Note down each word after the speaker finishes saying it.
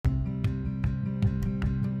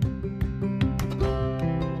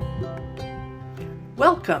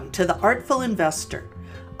Welcome to The Artful Investor,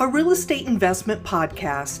 a real estate investment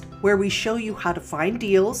podcast where we show you how to find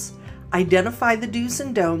deals, identify the do's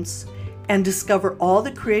and don'ts, and discover all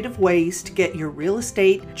the creative ways to get your real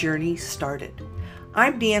estate journey started.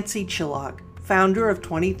 I'm Nancy Chillog, founder of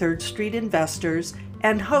 23rd Street Investors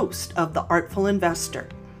and host of The Artful Investor.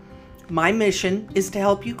 My mission is to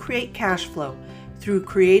help you create cash flow through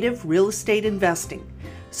creative real estate investing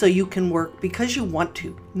so you can work because you want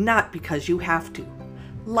to, not because you have to.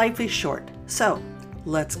 Life is short, so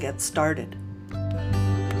let's get started.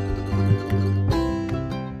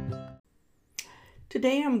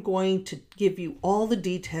 Today I'm going to give you all the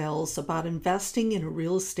details about investing in a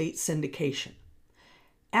real estate syndication.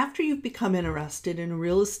 After you've become interested in a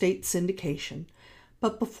real estate syndication,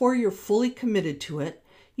 but before you're fully committed to it,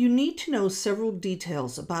 you need to know several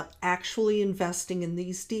details about actually investing in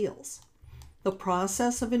these deals. The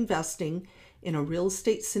process of investing in a real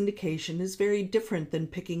estate syndication is very different than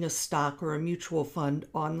picking a stock or a mutual fund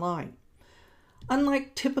online.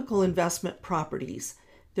 Unlike typical investment properties,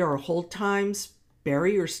 there are hold times,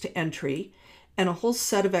 barriers to entry, and a whole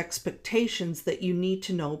set of expectations that you need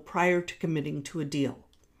to know prior to committing to a deal.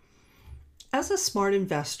 As a smart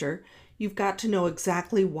investor, you've got to know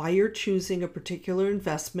exactly why you're choosing a particular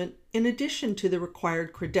investment in addition to the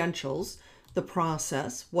required credentials, the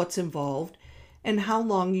process, what's involved, and how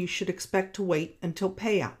long you should expect to wait until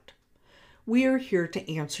payout. We are here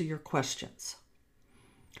to answer your questions.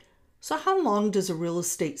 So how long does a real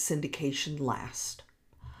estate syndication last?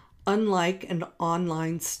 Unlike an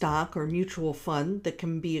online stock or mutual fund that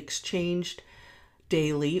can be exchanged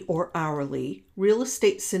daily or hourly, real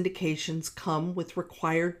estate syndications come with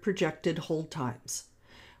required projected hold times.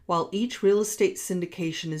 While each real estate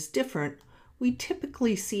syndication is different, we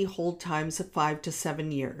typically see hold times of 5 to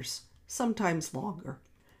 7 years. Sometimes longer.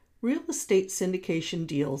 Real estate syndication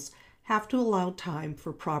deals have to allow time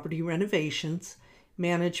for property renovations,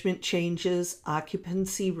 management changes,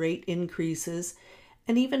 occupancy rate increases,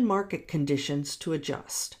 and even market conditions to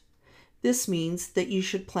adjust. This means that you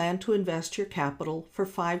should plan to invest your capital for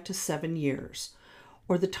 5 to 7 years,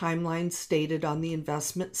 or the timeline stated on the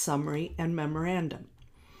investment summary and memorandum,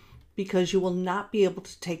 because you will not be able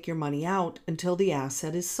to take your money out until the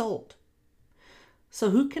asset is sold.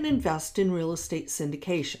 So who can invest in real estate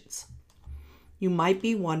syndications? You might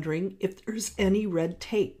be wondering if there's any red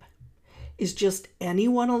tape. Is just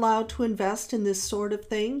anyone allowed to invest in this sort of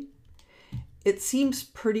thing? It seems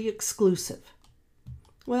pretty exclusive.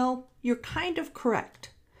 Well, you're kind of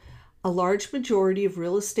correct. A large majority of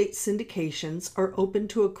real estate syndications are open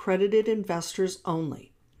to accredited investors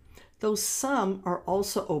only, though some are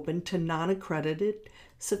also open to non-accredited,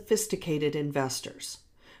 sophisticated investors,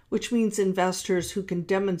 which means investors who can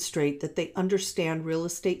demonstrate that they understand real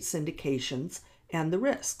estate syndications and the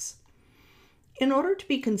risks. In order to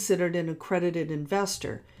be considered an accredited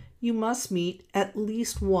investor, you must meet at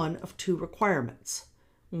least one of two requirements.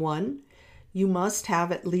 One, you must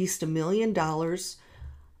have at least $1 million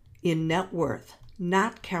in net worth,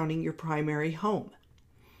 not counting your primary home.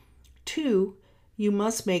 Two, you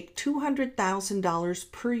must make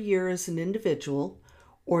 $200,000 per year as an individual,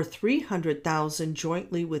 or $300,000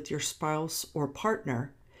 jointly with your spouse or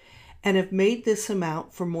partner, and have made this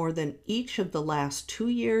amount for more than each of the last 2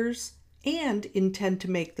 years and intend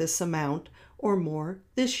to make this amount or more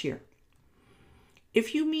this year.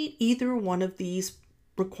 If you meet either one of these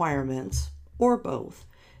requirements, or both,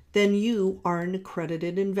 then you are an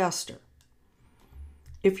accredited investor.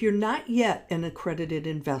 If you're not yet an accredited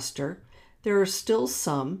investor, there are still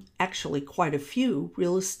some, actually quite a few,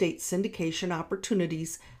 real estate syndication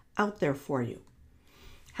opportunities out there for you.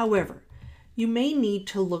 However, you may need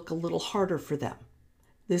to look a little harder for them.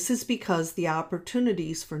 This is because the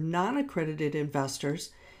opportunities for non-accredited investors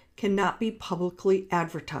cannot be publicly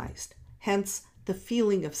advertised, hence the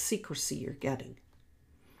feeling of secrecy you're getting.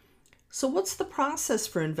 So what's the process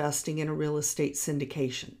for investing in a real estate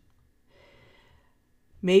syndication?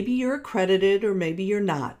 Maybe you're accredited or maybe you're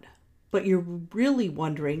not, but you're really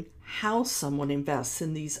wondering how someone invests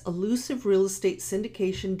in these elusive real estate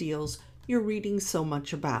syndication deals you're reading so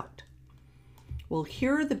much about. Well,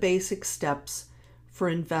 here are the basic steps for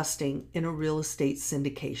investing in a real estate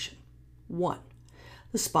syndication. 1.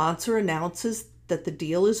 The sponsor announces that the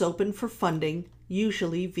deal is open for funding,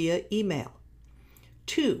 usually via email.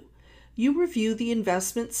 2. You review the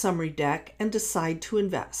investment summary deck and decide to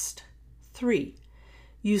invest. 3.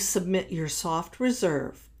 You submit your soft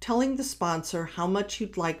reserve, telling the sponsor how much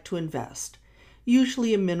you'd like to invest,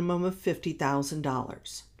 usually a minimum of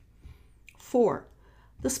 $50,000. 4.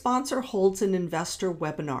 The sponsor holds an investor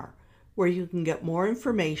webinar where you can get more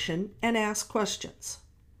information and ask questions.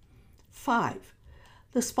 5.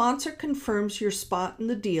 the sponsor confirms your spot in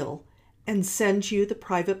the deal and sends you the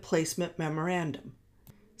private placement memorandum.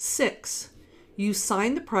 6. You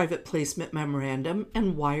sign the private placement memorandum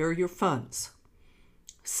and wire your funds.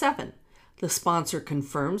 7. The sponsor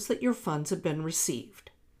confirms that your funds have been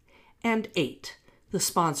received. And 8. The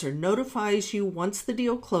sponsor notifies you once the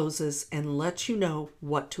deal closes and lets you know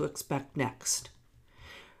what to expect next.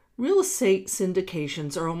 Real estate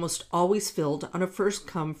syndications are almost always filled on a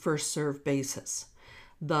first-come, first-served basis.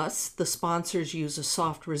 Thus, the sponsors use a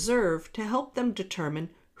soft reserve to help them determine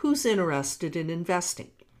who's interested in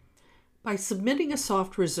investing. By submitting a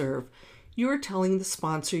soft reserve, you are telling the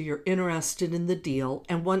sponsor you're interested in the deal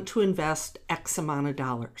and want to invest X amount of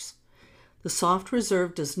dollars. The soft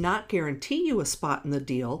reserve does not guarantee you a spot in the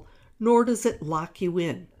deal, nor does it lock you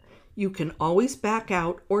in. You can always back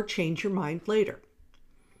out or change your mind later.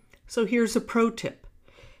 So here's a pro tip.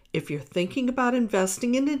 If you're thinking about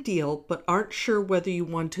investing in a deal but aren't sure whether you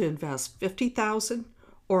want to invest $50,000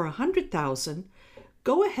 or $100,000,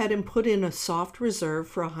 go ahead and put in a soft reserve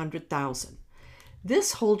for $100,000.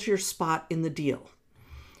 This holds your spot in the deal.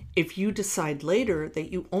 If you decide later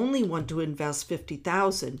that you only want to invest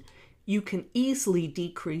 $50,000, you can easily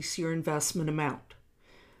decrease your investment amount.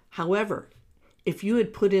 However, if you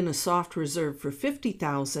had put in a soft reserve for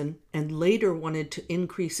 $50,000 and later wanted to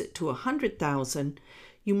increase it to $100,000,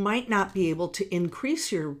 you might not be able to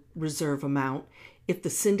increase your reserve amount if the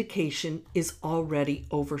syndication is already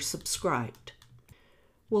oversubscribed.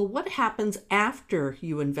 Well, what happens after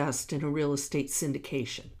you invest in a real estate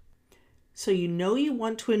syndication? So you know you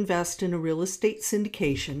want to invest in a real estate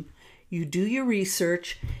syndication, you do your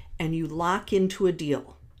research, and you lock into a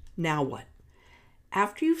deal. Now what?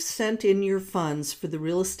 After you've sent in your funds for the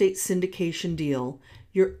real estate syndication deal,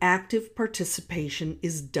 your active participation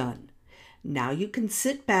is done. Now you can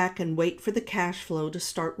sit back and wait for the cash flow to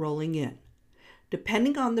start rolling in.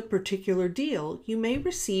 Depending on the particular deal, you may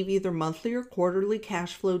receive either monthly or quarterly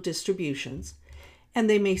cash flow distributions, and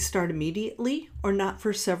they may start immediately or not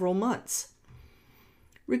for several months.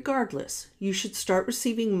 Regardless, you should start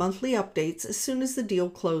receiving monthly updates as soon as the deal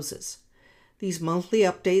closes. These monthly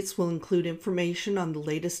updates will include information on the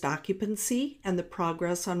latest occupancy and the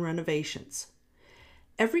progress on renovations.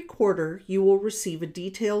 Every quarter, you will receive a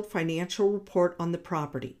detailed financial report on the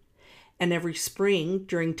property, and every spring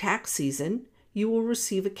during tax season, you will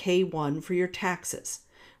receive a K-1 for your taxes,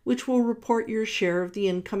 which will report your share of the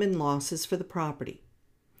income and losses for the property.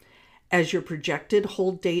 As your projected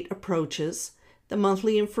hold date approaches, the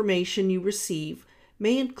monthly information you receive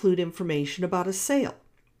may include information about a sale.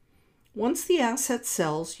 Once the asset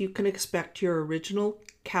sells, you can expect your original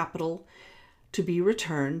capital to be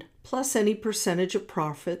returned, plus any percentage of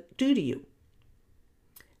profit due to you.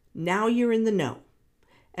 Now you're in the know.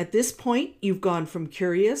 At this point, you've gone from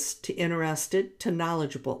curious to interested to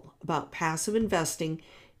knowledgeable about passive investing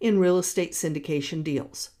in real estate syndication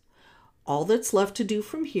deals. All that's left to do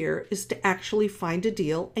from here is to actually find a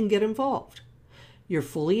deal and get involved. You're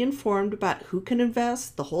fully informed about who can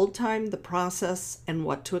invest, the hold time, the process, and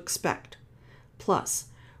what to expect. Plus,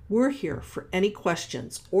 we're here for any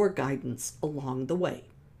questions or guidance along the way.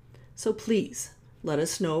 So please, let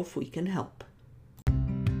us know if we can help.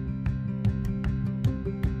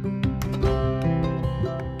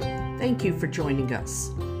 Thank you for joining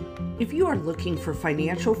us. If you are looking for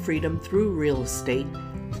financial freedom through real estate,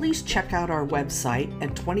 please check out our website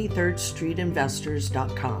at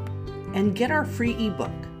 23rdstreetinvestors.com and get our free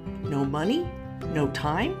ebook, No Money, No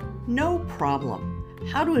Time, No Problem.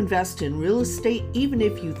 How to invest in real estate even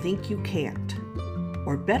if you think you can't.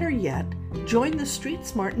 Or better yet, join the Street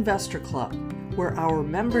Smart Investor Club, where our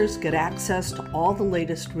members get access to all the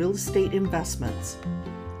latest real estate investments.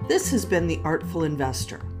 This has been The Artful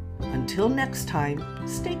Investor. Until next time,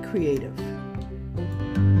 stay creative.